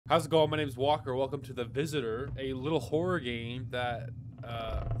How's it going? My name's Walker. Welcome to The Visitor, a little horror game that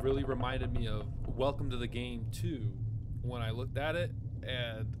really reminded me of Welcome to the Game 2 when I looked at it,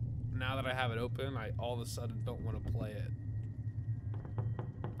 and now that I have it open, I all of a sudden don't want to play it.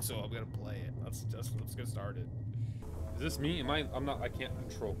 So I'm gonna play it. Let's get started. Is this me? I can't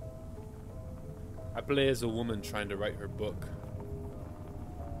control. I play as a woman trying to write her book.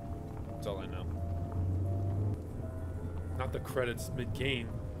 That's all I know. Not the credits mid-game.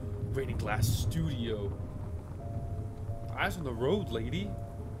 Rating Glass Studio. Eyes on the road, lady.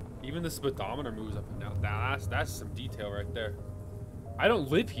 Even the speedometer moves up and down. That's some detail right there. I don't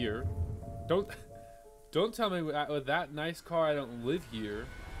live here. Don't tell me with that nice car I don't live here.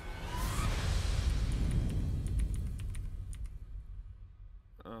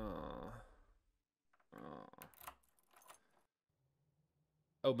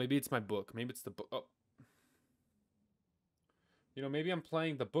 Oh, maybe it's my book. Maybe it's the book. Oh. You know, maybe I'm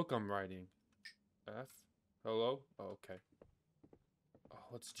playing the book I'm writing. F? Hello? Oh, okay. Oh,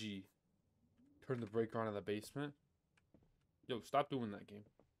 what's G? Turn the breaker on in the basement? Yo, stop doing that game.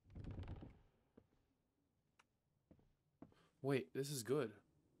 Wait, this is good.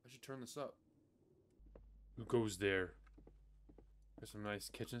 I should turn this up. Who goes there? There's some nice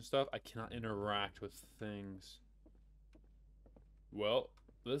kitchen stuff. I cannot interact with things. Well,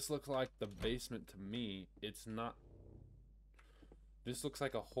 this looks like the basement to me. It's not. This looks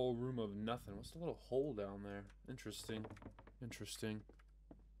like a whole room of nothing. What's the little hole down there? Interesting. Interesting.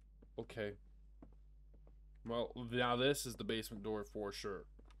 Okay. Well, now this is the basement door for sure.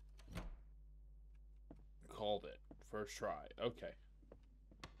 Called it. First try. Okay.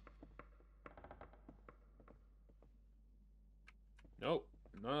 Nope.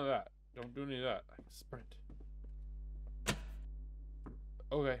 None of that. Don't do any of that. I can sprint.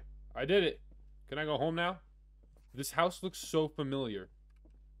 Okay. I did it. Can I go home now? This house looks so familiar.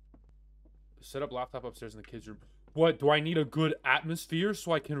 Set up laptop upstairs in the kids' room. What? Do I need a good atmosphere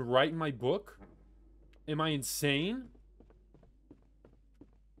so I can write my book? Am I insane?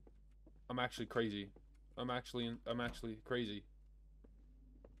 I'm actually crazy. I'm actually crazy.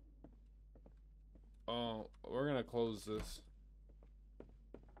 Oh, we're gonna close this.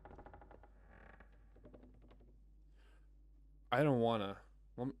 I don't wanna.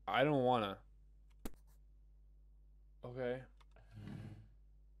 Okay.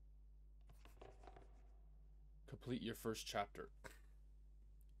 Complete your first chapter.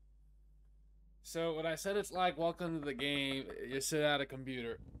 So when I said it's like welcome to the game, you sit at a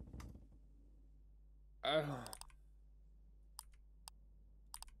computer.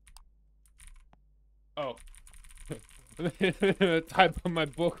 Oh. Type on my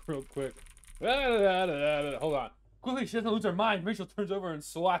book real quick. Hold on. Quickly, she doesn't lose her mind. Rachel turns over and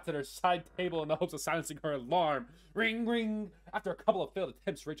swats at her side table in the hopes of silencing her alarm. Ring, ring. After a couple of failed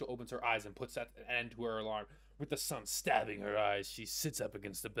attempts, Rachel opens her eyes and puts an end to her alarm. With the sun stabbing her eyes, she sits up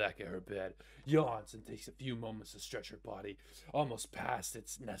against the back of her bed, yawns, and takes a few moments to stretch her body, almost past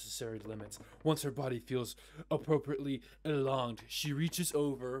its necessary limits. Once her body feels appropriately elonged, she reaches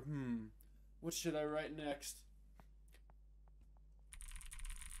over. What should I write next?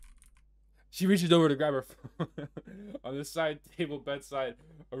 She reaches over to grab her phone. On the side table bedside,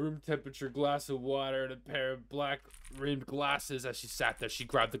 a room temperature glass of water and a pair of black rimmed glasses. As she sat there, she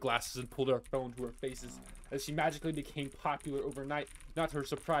grabbed the glasses and pulled her phone to her faces. As she magically became popular overnight, not to her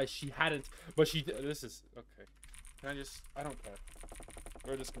surprise, she hadn't, but she did. This is okay. I don't care.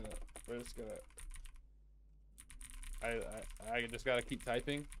 We're just gonna I just gotta keep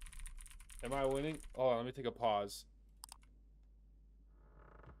typing. Am I winning? Oh, let me take a pause.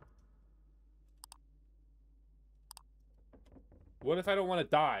 What if I don't want to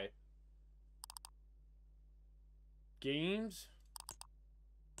die? Games?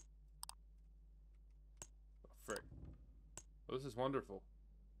 Oh, frick. Oh, this is wonderful.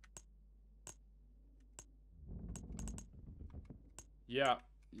 Yeah.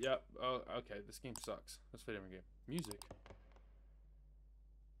 Yep. Oh, okay. This game sucks. Let's play a different game. Music.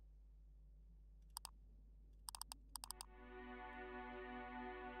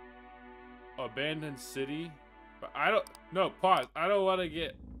 Abandoned city. But I don't. No, pause. I don't want to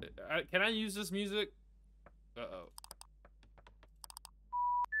get. Can I use this music? Uh-oh.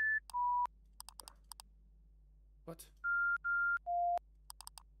 What?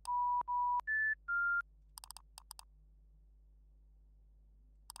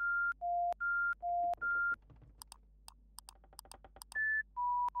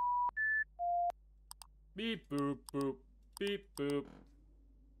 Beep boop boop. Beep boop.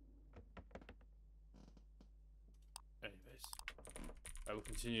 Anyways, I will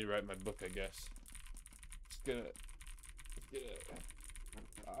continue to write my book, I guess. Just gonna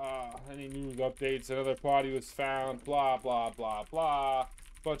Any news updates? Another body was found. Blah, blah, blah, blah.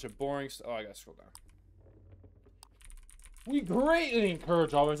 Bunch of boring stuff. Oh, I gotta scroll down. We greatly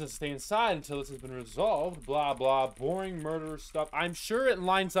encourage all residents to stay inside until this has been resolved. Blah, blah. Boring murder stuff. I'm sure it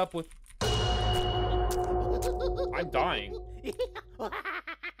lines up with... I'm dying.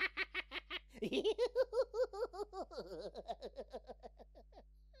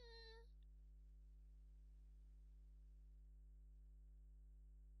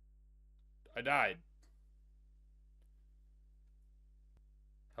 I died.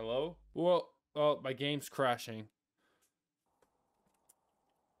 Hello? Well, oh, my game's crashing.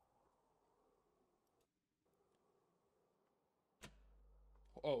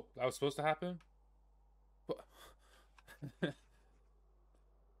 Oh, that was supposed to happen?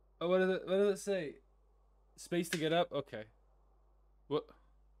 Oh, what does it say? Space to get up? Okay. What?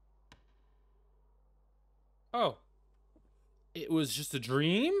 Oh. It was just a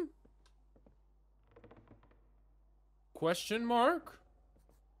dream? Question mark?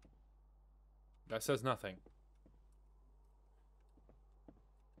 That says nothing.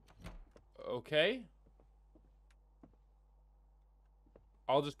 Okay.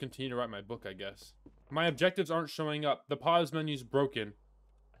 I'll just continue to write my book, I guess. My objectives aren't showing up. The pause menu's broken.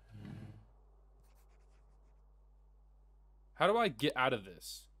 How do I get out of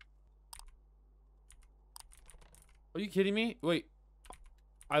this? Are you kidding me? Wait.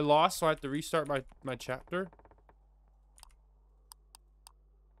 I lost, so I have to restart my chapter?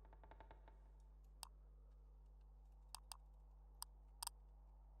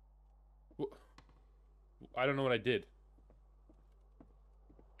 I don't know what I did.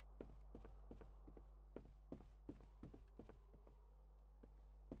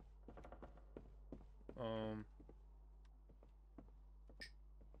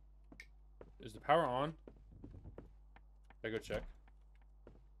 Is the power on? I go check.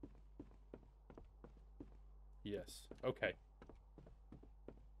 Yes. Okay.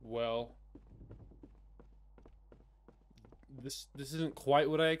 Well, this isn't quite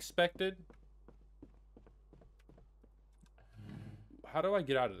what I expected. How do I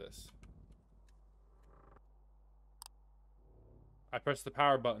get out of this? I press the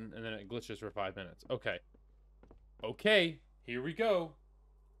power button and then it glitches for 5 minutes. Okay. Okay, here we go.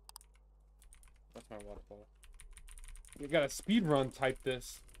 That's my water bottle. We got a speed run type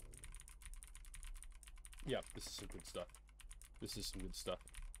this. Yep, this is some good stuff. This is some good stuff.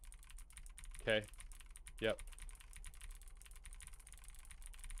 Okay. Yep.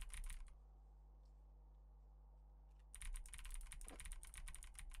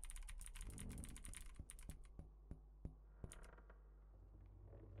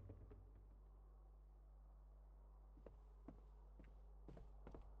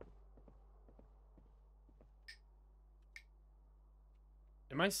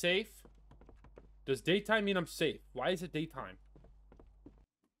 Am I safe? Does daytime mean I'm safe? Why is it daytime?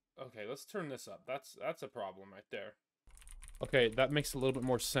 Okay, let's turn this up. That's a problem right there. Okay, that makes a little bit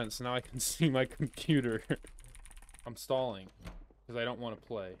more sense. Now I can see my computer. I'm stalling because I don't want to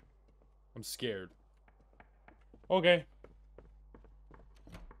play. I'm scared. Okay.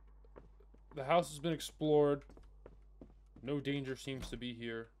 The house has been explored. No danger seems to be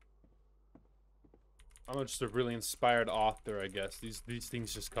here. I'm just a really inspired author, I guess. These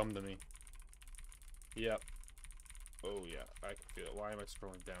things just come to me. Yep. Oh yeah, I can feel it. Why am I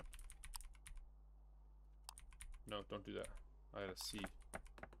scrolling down? No, don't do that. I gotta see.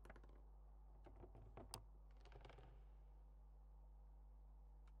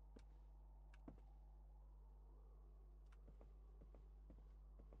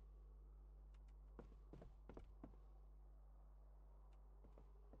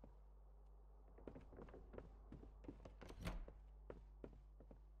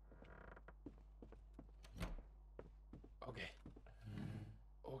 Okay.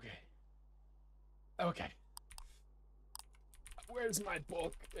 Okay. Okay. Where's my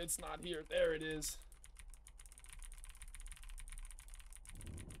book? It's not here. There it is.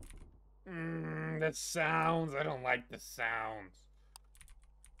 The sounds. I don't like the sounds.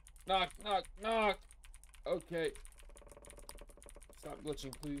 Knock, knock, knock. Okay. Stop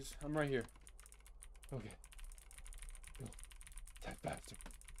glitching, please. I'm right here. Okay. Go. That bastard.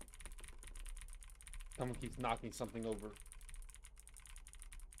 Someone keeps knocking something over.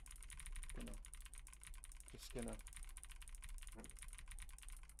 Just gonna.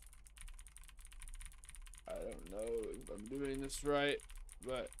 I don't know if I'm doing this right,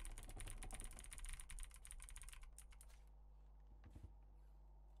 but.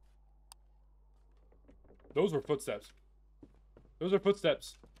 Those were footsteps. Those are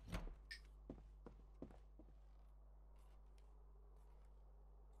footsteps.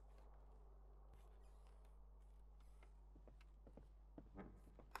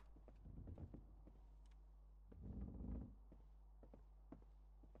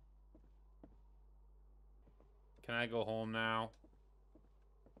 Can I go home now?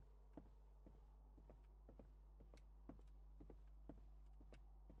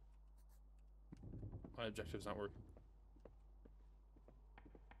 My objective's not working.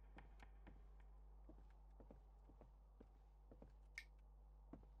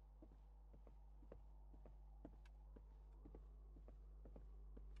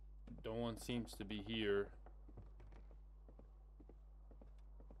 No one seems to be here.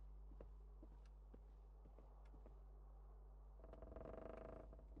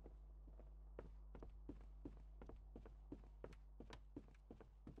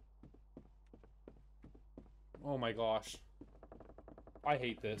 Oh my gosh. I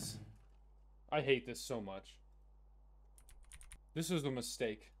hate this. I hate this so much. This is a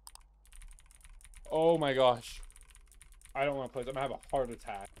mistake. Oh my gosh. I don't want to play this. I'm gonna have a heart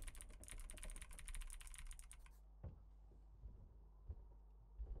attack.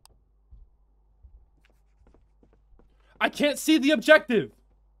 I can't see the objective.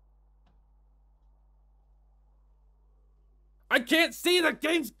 I can't see, the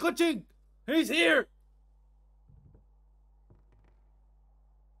game's glitching. He's here.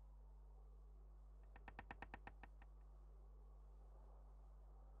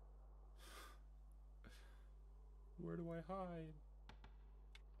 Where do I hide?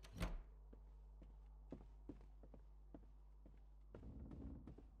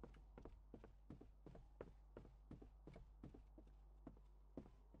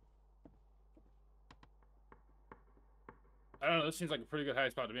 I don't know, this seems like a pretty good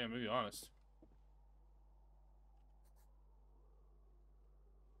hiding spot to me, I'm gonna be honest.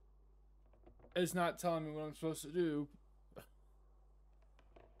 It's not telling me what I'm supposed to do.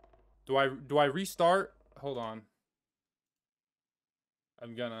 Do I restart? Hold on. I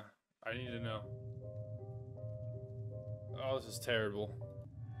need to know. Oh, this is terrible.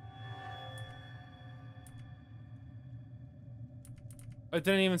 It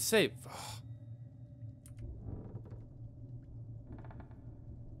didn't even save.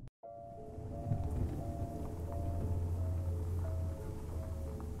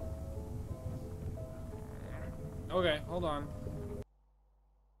 Okay, hold on.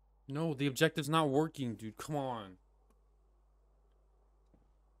 No, the objective's not working, dude. Come on.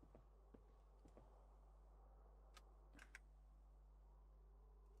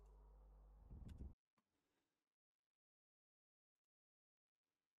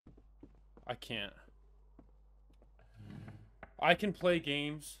 I can't. I can play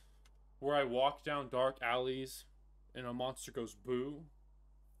games where I walk down dark alleys and a monster goes boo.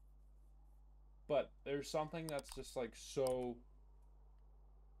 But there's something that's just like so...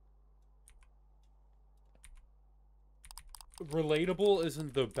 relatable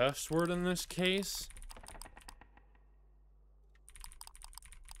isn't the best word in this case.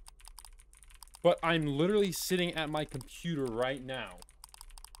 But I'm literally sitting at my computer right now.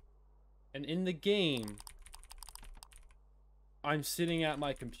 And in the game, I'm sitting at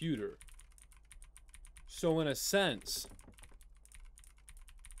my computer. So in a sense,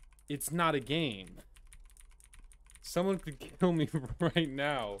 it's not a game. Someone could kill me right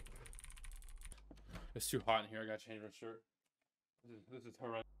now. It's too hot in here. I gotta change my shirt. This is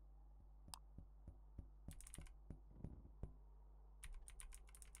horrendous.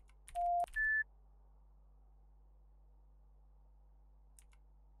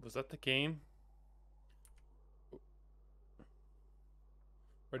 Was that the game?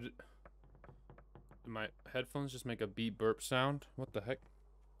 Or did my headphones just make a beep burp sound? What the heck?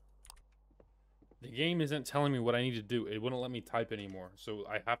 The game isn't telling me what I need to do. It wouldn't let me type anymore, so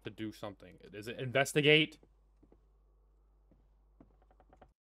I have to do something. Is it investigate?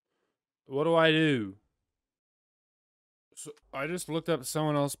 What do I do? So I just looked up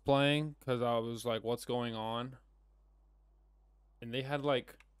someone else playing because I was like, what's going on? And they had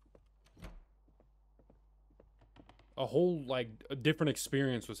like a whole like a different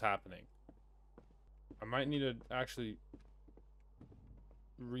experience was happening. I might need to actually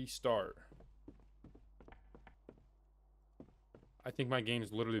restart. I think my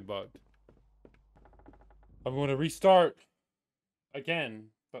game's literally bugged. I'm going to restart again,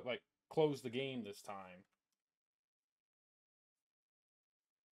 but like close the game this time.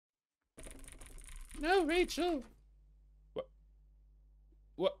 No, Rachel.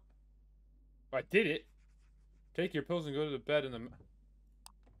 What? I did it. Take your pills and go to the bed in the...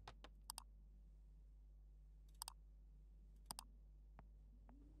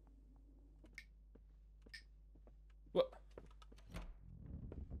 What?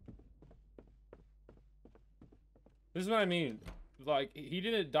 This is what I mean. Like, he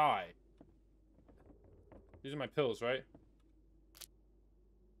didn't die. These are my pills, right?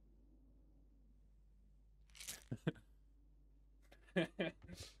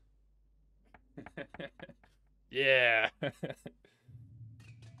 Yeah.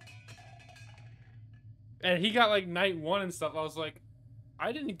 And he got like night 1 and stuff. I was like,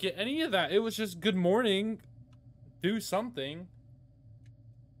 I didn't get any of that. It was just good morning. Do something.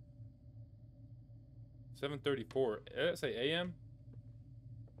 7:34. Did it say AM?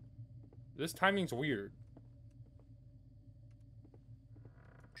 This timing's weird.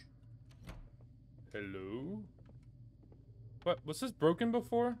 Hello? What? Was this broken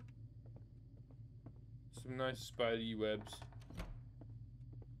before? Some nice spidey webs.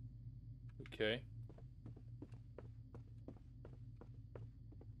 Okay.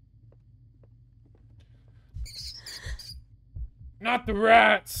 Not the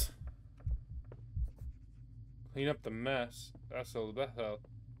rats! Clean up the mess. That's a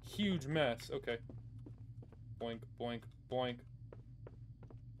huge mess. Okay. Boink, boink, boink.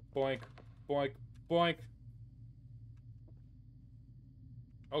 Boink, boink, boink.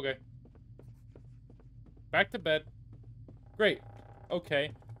 Okay. Back to bed. Great.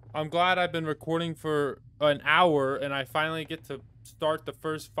 Okay. I'm glad I've been recording for an hour and I finally get to start the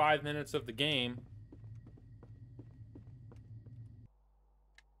first 5 minutes of the game.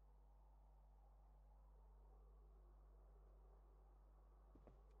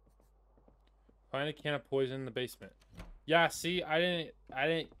 Find a can of poison in the basement. Yeah, see, I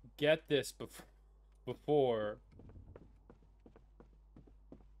didn't get this before.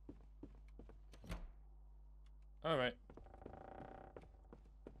 All right.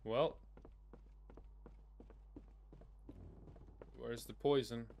 Well, where's the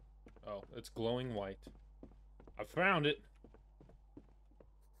poison? Oh, it's glowing white. I found it.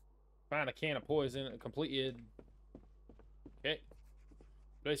 Found a can of poison completed. Okay.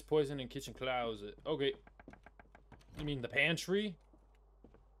 Place poison in kitchen closet. Okay. You mean the pantry?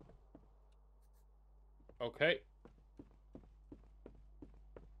 Okay.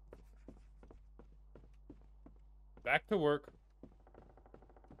 Back to work.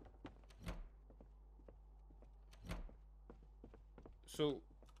 So,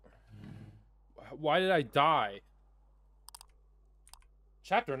 why did I die?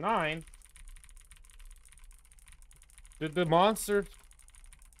 Chapter 9? Did the monster...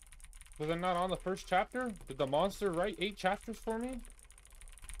 Was I not on the first chapter? Did the monster write 8 chapters for me?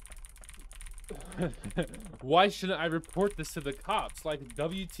 Why shouldn't I report this to the cops? Like,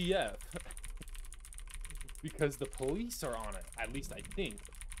 WTF? Because the police are on it. At least I think.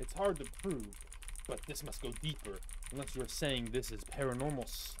 It's hard to prove. But this must go deeper. Unless you're saying this is paranormal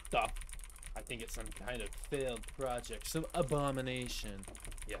stuff. I think it's some kind of failed project. Some abomination.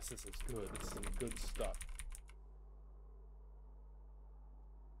 Yes, this is good. This is some good stuff.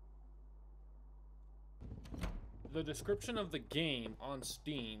 The description of the game on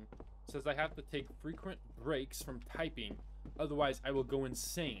Steam says I have to take frequent breaks from typing, otherwise I will go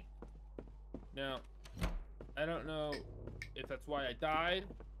insane. Now, I don't know if that's why I died.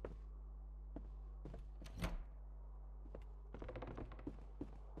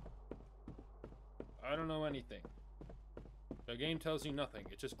 I don't know anything. The game tells you nothing.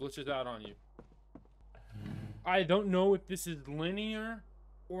 It just glitches out on you. I don't know if this is linear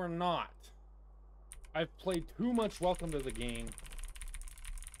or not. I've played too much Welcome to the Game.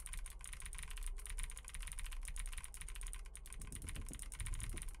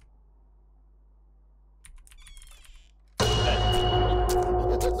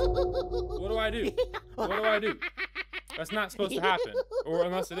 What do I do? What do I do? That's not supposed to happen. Or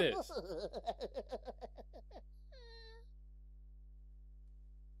unless it is.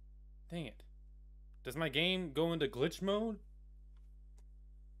 Dang it. Does my game go into glitch mode?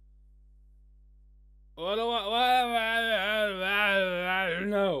 What do I don't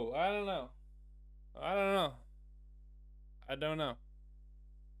know. I don't know. I don't know. I don't know.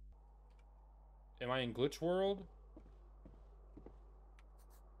 Am I in glitch world?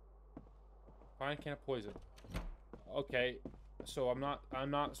 Find a can of poison. Okay, so I'm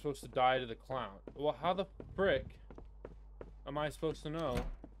not supposed to die to the clown. Well, how the frick am I supposed to know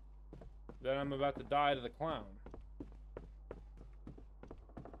that I'm about to die to the clown?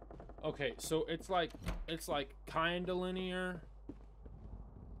 Okay, so it's like kinda linear,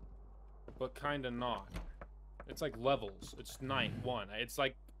 but kinda not. It's like levels. It's night 1. It's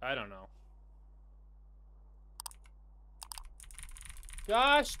like, I don't know.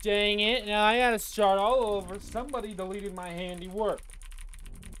 Gosh dang it, now I gotta start all over. Somebody deleted my handiwork.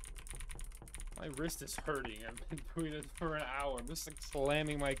 My wrist is hurting. I've been doing this for an hour. I'm just like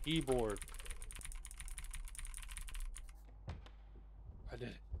slamming my keyboard. I did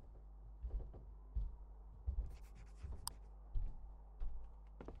it.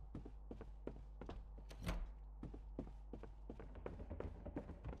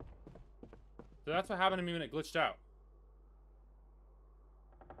 So that's what happened to me when it glitched out.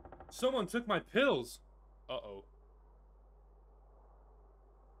 Someone took my pills. Uh-oh.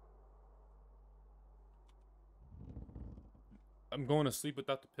 I'm going to sleep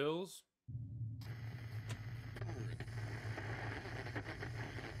without the pills.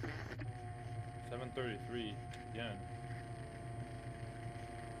 $7:33 again.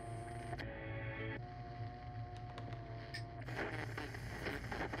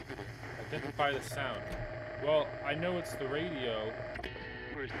 Identify the sound. Well, I know it's the radio.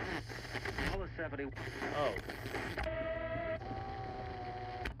 Oh.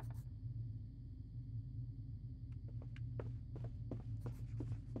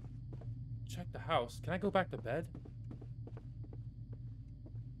 Check the house. Can I go back to bed?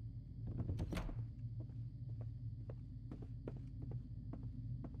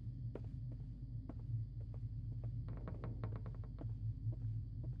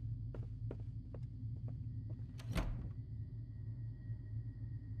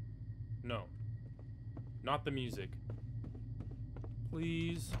 No. Not the music.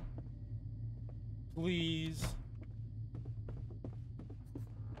 Please. Please.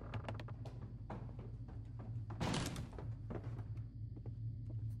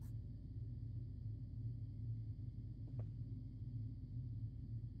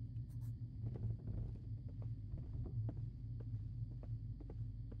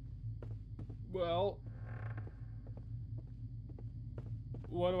 Well,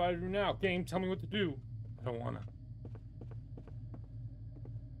 what do I do now? Game, tell me what to do. I don't wanna.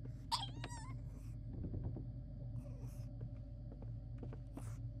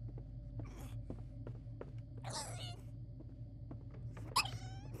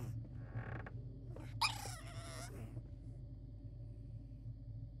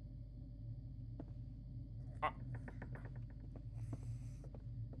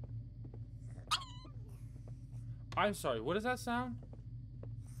 I'm sorry, what does that sound?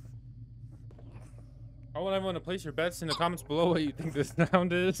 I want everyone to place your bets in the comments below what you think this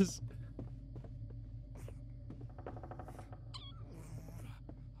sound is.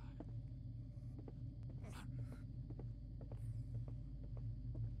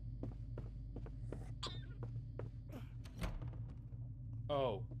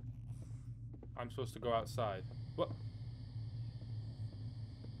 Oh. I'm supposed to go outside. What?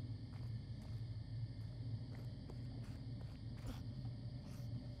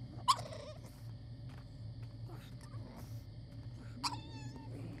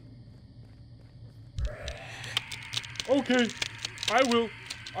 Okay, I will.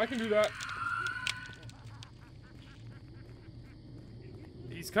 I can do that.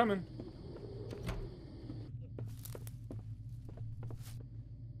 He's coming.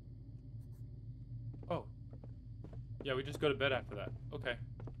 Oh. Yeah, we just go to bed after that. Okay.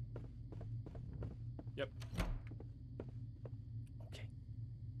 Yep. Okay.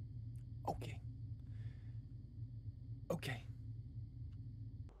 Okay. Okay.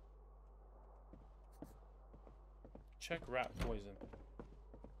 Check rat poison.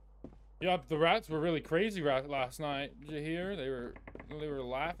 Yep, the rats were really crazy last night. Did you hear? They were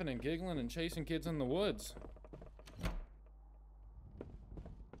laughing and giggling and chasing kids in the woods.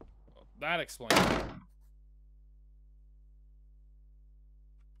 That explains it.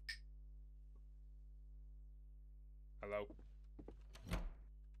 Hello.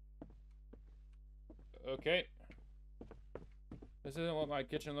 Okay. This isn't what my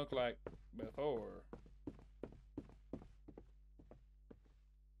kitchen looked like before.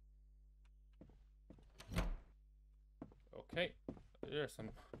 Okay,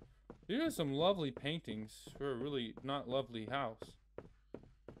 these are some lovely paintings for a really not lovely house.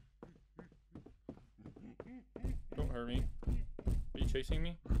 Don't hurt me. Are you chasing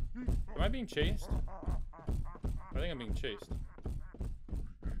me? Am I being chased? I think I'm being chased.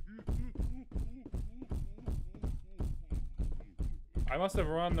 I must have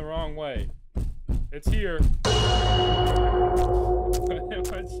run the wrong way. It's here. What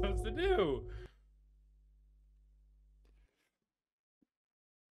am I supposed to do?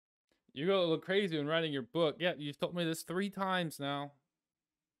 You go a little crazy when writing your book. Yeah, you've told me this 3 times now.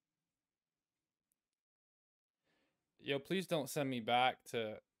 Yo, please don't send me back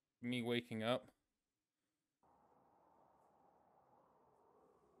to me waking up.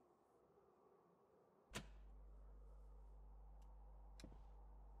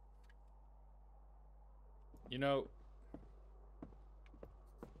 You know,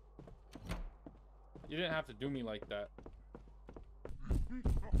 you didn't have to do me like that.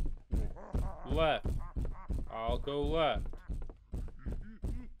 Left. I'll go left.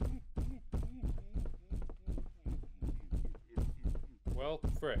 Well,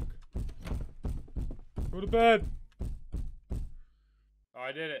 frick. Go to bed. Oh,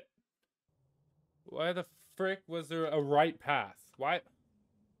 I did it. Why the frick was there a right path? Why?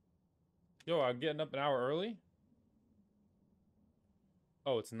 Yo, I'm getting up an hour early?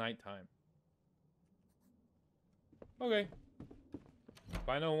 Oh, it's nighttime. Okay. If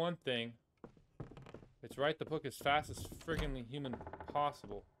I know one thing, it's write the book as fast as friggin' human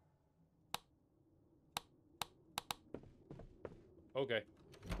possible. Okay.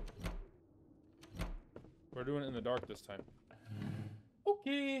 We're doing it in the dark this time.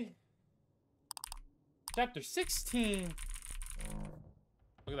 Okay. Chapter 16.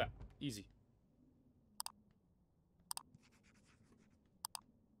 Look at that. Easy.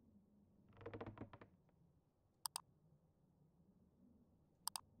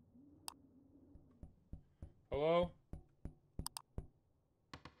 Hello?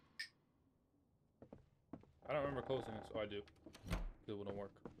 I don't remember closing this. Oh, I do. It wouldn't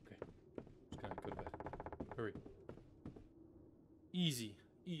work. Okay. Just gonna go to bed. Hurry. Easy.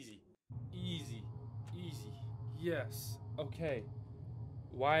 Easy. Easy. Easy. Yes. Okay.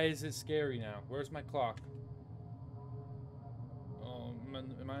 Why is it scary now? Where's my clock?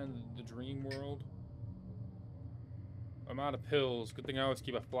 Am I in the dream world? I'm out of pills. Good thing I always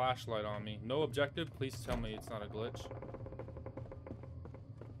keep a flashlight on me. No objective? Please tell me it's not a glitch.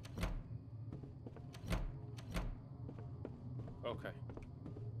 Okay.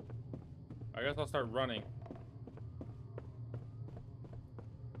 I guess I'll start running.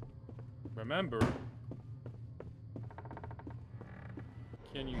 Remember...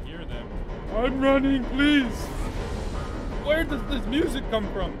 Can you hear them? I'm running, please! Where does this music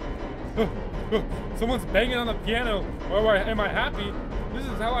come from? Someone's banging on the piano. Or am I happy? This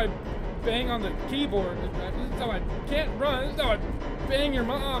is how I bang on the keyboard. This is how I can't run. This is how I bang your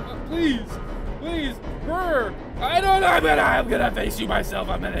mom. Please, please, her. I don't know. I'm gonna face you myself.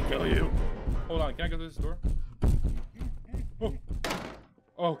 I'm gonna kill you. Hold on. Can I go through this door? Oh.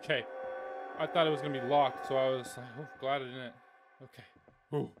 Okay. I thought it was gonna be locked, so I was glad I didn't. Okay.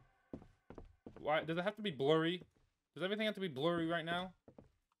 Ooh. Why does it have to be blurry? Does everything have to be blurry right now?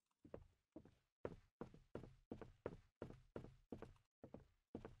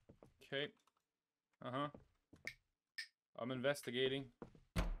 Okay. Uh-huh. I'm investigating.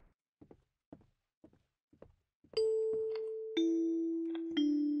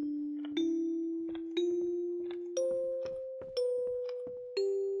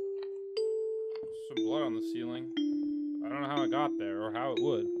 Some blood on the ceiling. I don't know how it got there or how it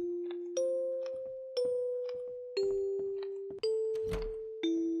would.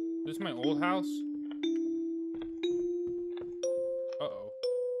 Is this my old house? Uh-oh.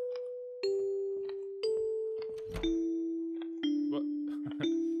 What?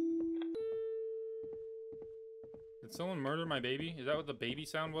 Did someone murder my baby? Is that what the baby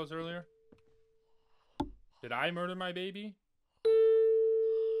sound was earlier? Did I murder my baby?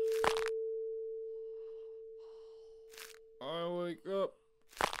 I wake up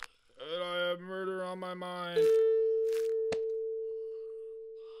and I have murder on my mind.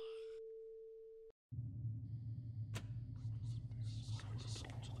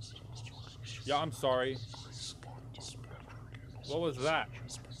 Yeah, I'm sorry. What was that?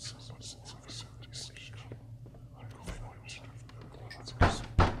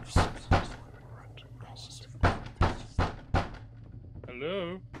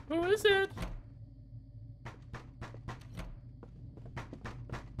 Hello? Who is it?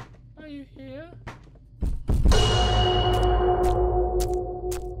 Are you here?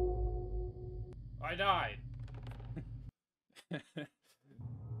 I died.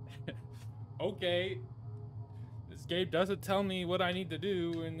 Okay. This game doesn't tell me what I need to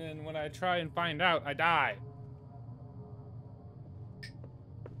do, and then when I try and find out, I die.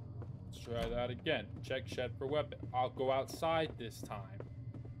 Let's try that again. Check shed for weapon. I'll go outside this time.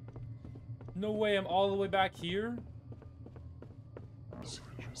 No way, I'm all the way back here?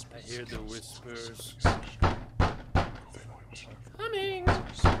 I hear the whispers. Coming!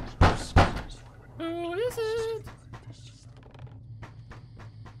 Who is it?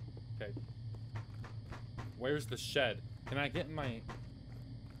 Okay. Where's the shed? Can I get my...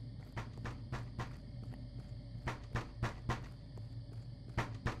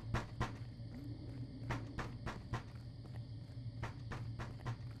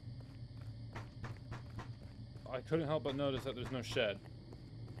 I couldn't help but notice that there's no shed.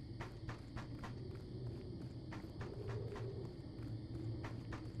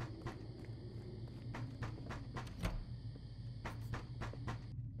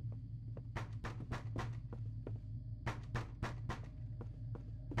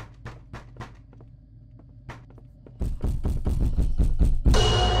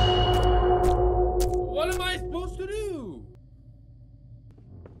 What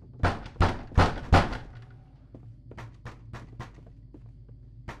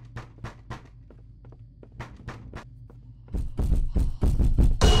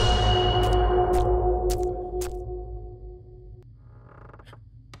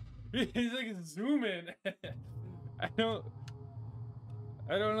He's like zooming. I don't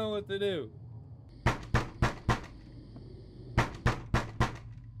know what to do.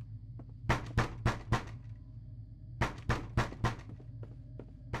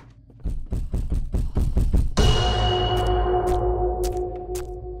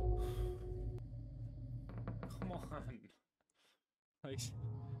 Come on. Like,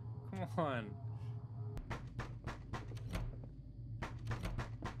 come on.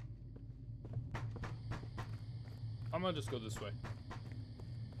 I'm gonna just go this way.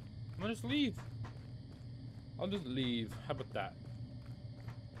 I'm gonna just leave. I'll just leave. How about that?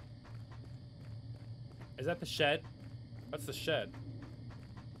 Is that the shed? That's the shed.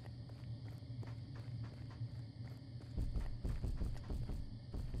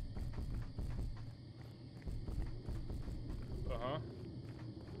 Uh-huh.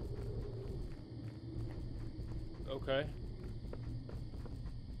 Okay.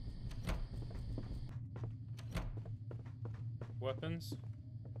 Weapons?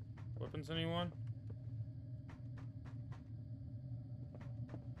 Weapons, anyone?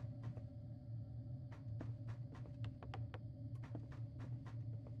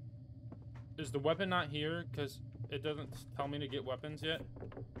 Is the weapon not here? Because it doesn't tell me to get weapons yet.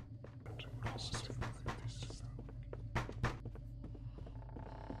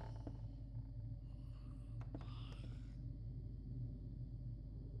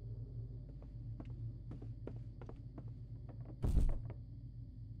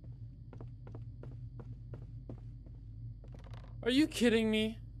 Are you kidding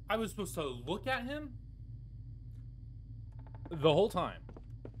me? I was supposed to look at him the whole time.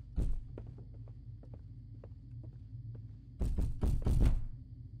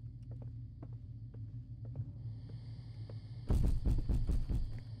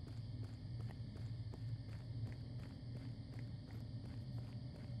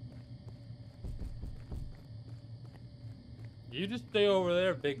 You just stay over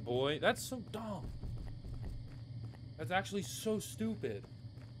there, big boy. That's so dumb. That's actually so stupid.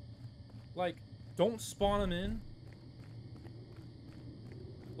 Like, don't spawn him in.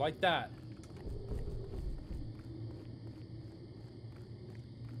 Like that.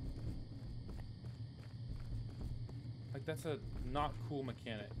 Like, that's a not cool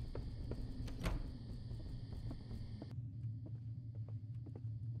mechanic.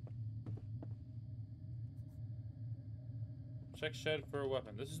 Check shed for a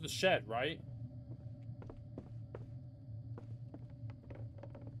weapon. This is the shed, right?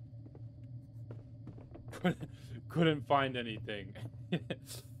 Couldn't find anything.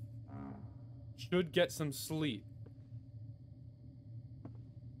 Should get some sleep.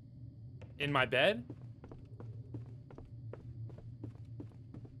 In my bed?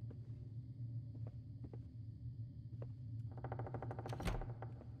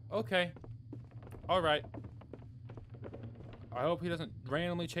 Okay. Alright. I hope he doesn't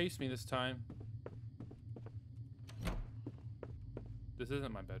randomly chase me this time. This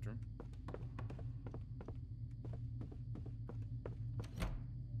isn't my bedroom.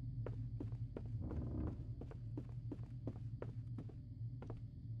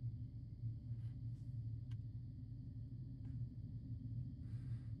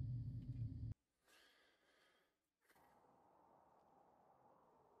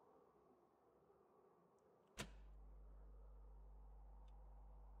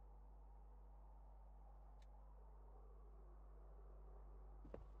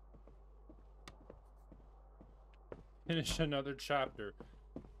 Finish another chapter.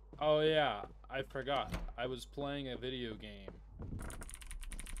 Oh yeah, I forgot. I was playing a video game.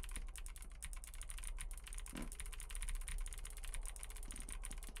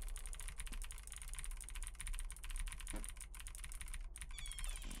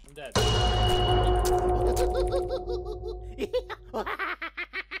 I'm dead.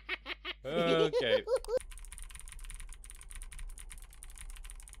 Okay.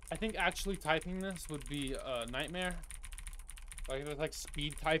 I think actually typing this would be a nightmare. Like, it was like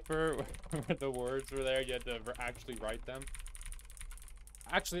speed typer where the words were there, you had to actually write them.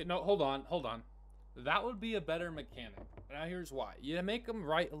 Actually, no, hold on. That would be a better mechanic. Now here's why. You make them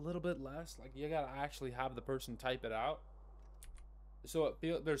write a little bit less, like you gotta actually have the person type it out. So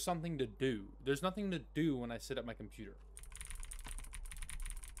there's something to do. There's nothing to do when I sit at my computer.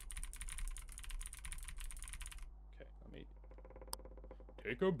 Okay, let me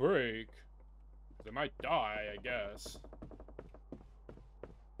take a break. I might die, I guess.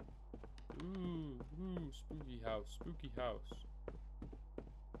 Ooh, spooky house, spooky house.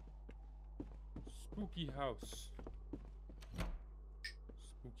 Spooky house.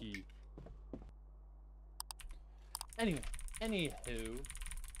 Spooky. Anyway, anywho.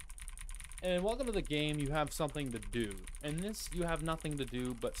 And welcome to the game, you have something to do. In this, you have nothing to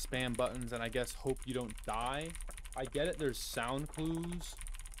do but spam buttons and I guess hope you don't die. I get it, there's sound clues,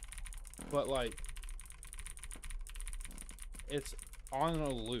 but like, it's on a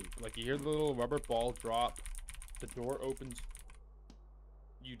loop. Like, you hear the little rubber ball drop, the door opens,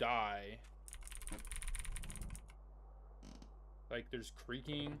 you die. Like, there's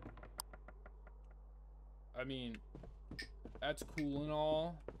creaking. I mean, that's cool and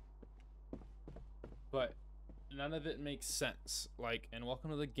all, but none of it makes sense. Like, and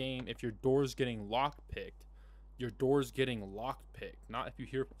welcome to the game, if your door's getting lockpicked, your door's getting lockpicked. Not if you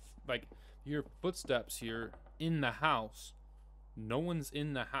hear, like, you hear footsteps here in the house. No one's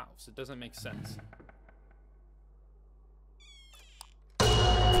in the house. It doesn't make sense.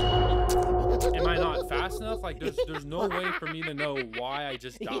 Am I not fast enough? Like, there's no way for me to know why I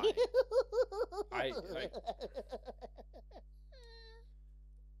just died.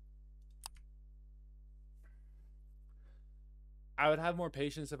 I would have more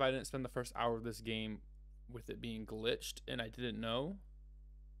patience if I didn't spend the first hour of this game with it being glitched and I didn't know.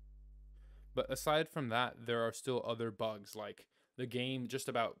 But aside from that, there are still other bugs. Like, the game just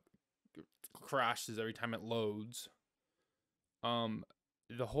about crashes every time it loads.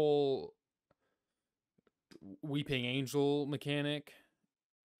 The whole weeping angel mechanic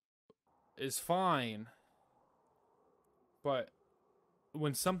is fine, but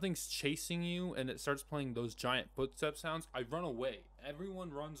when something's chasing you and it starts playing those giant footstep sounds, I run away.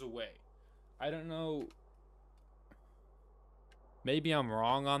 Everyone runs away. I don't know, maybe I'm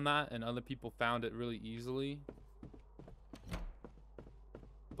wrong on that and other people found it really easily,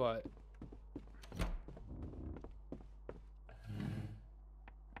 but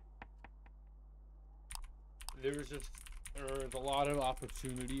there's a lot of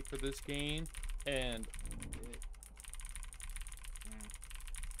opportunity for this game, and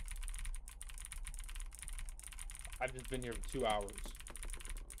I've just been here for 2 hours,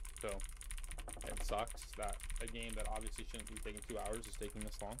 so it sucks that a game that obviously shouldn't be taking 2 hours is taking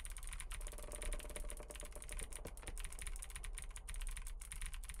this long.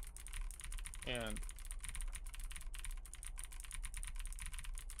 And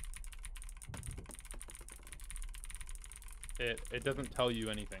it doesn't tell you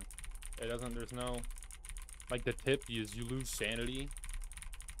anything. It doesn't, there's no, like, the tip is you lose sanity,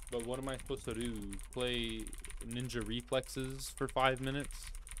 but what am I supposed to do? Play ninja reflexes for 5 minutes?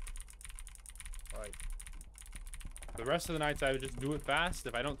 Like, the rest of the nights I would just do it fast.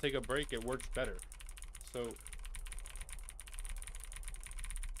 If I don't take a break, it works better. So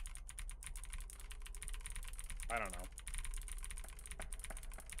I don't know.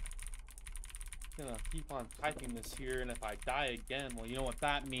 I'm gonna keep on typing this here, and if I die again, well, you know what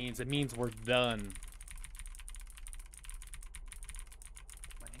that means? It means we're done.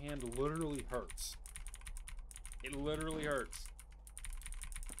 My hand literally hurts. It literally hurts.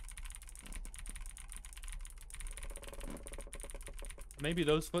 Maybe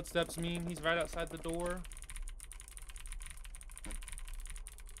those footsteps mean he's right outside the door.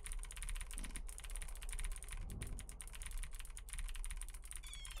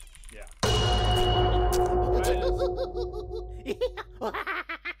 Yeah.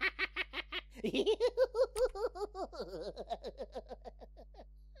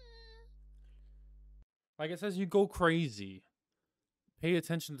 Like it says, you go crazy. Pay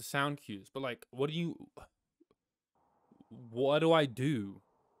attention to sound cues. But like, what do I do?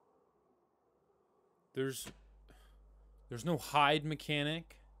 There's no hide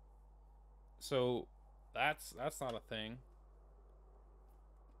mechanic. So that's not a thing.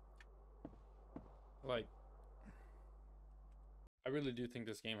 Like, I really do think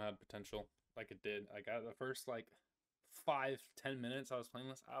this game had potential. Like it did. Like the first like 5-10 minutes I was playing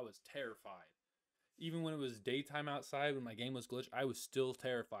this, I was terrified. Even when it was daytime outside, when my game was glitched, I was still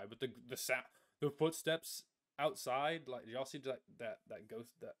terrified. But the sound, the footsteps outside, like, did y'all see that ghost?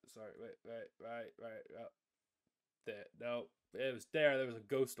 That, sorry, right. That, no, it was there. There was a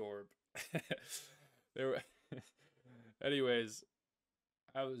ghost orb. There were. Anyways,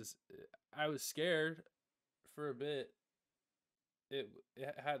 I was scared for a bit. It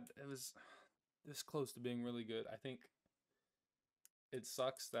was this close to being really good. I think it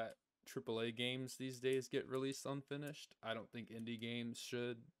sucks that AAA games these days get released unfinished. I don't think indie games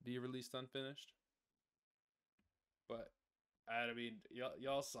should be released unfinished. But I mean,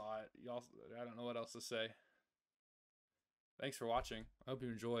 y'all saw it. Y'all, I don't know what else to say. Thanks for watching. I hope you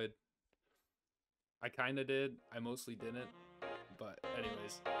enjoyed. I kind of did. I mostly didn't. But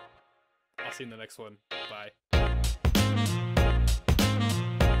anyways, I'll see you in the next one. Bye.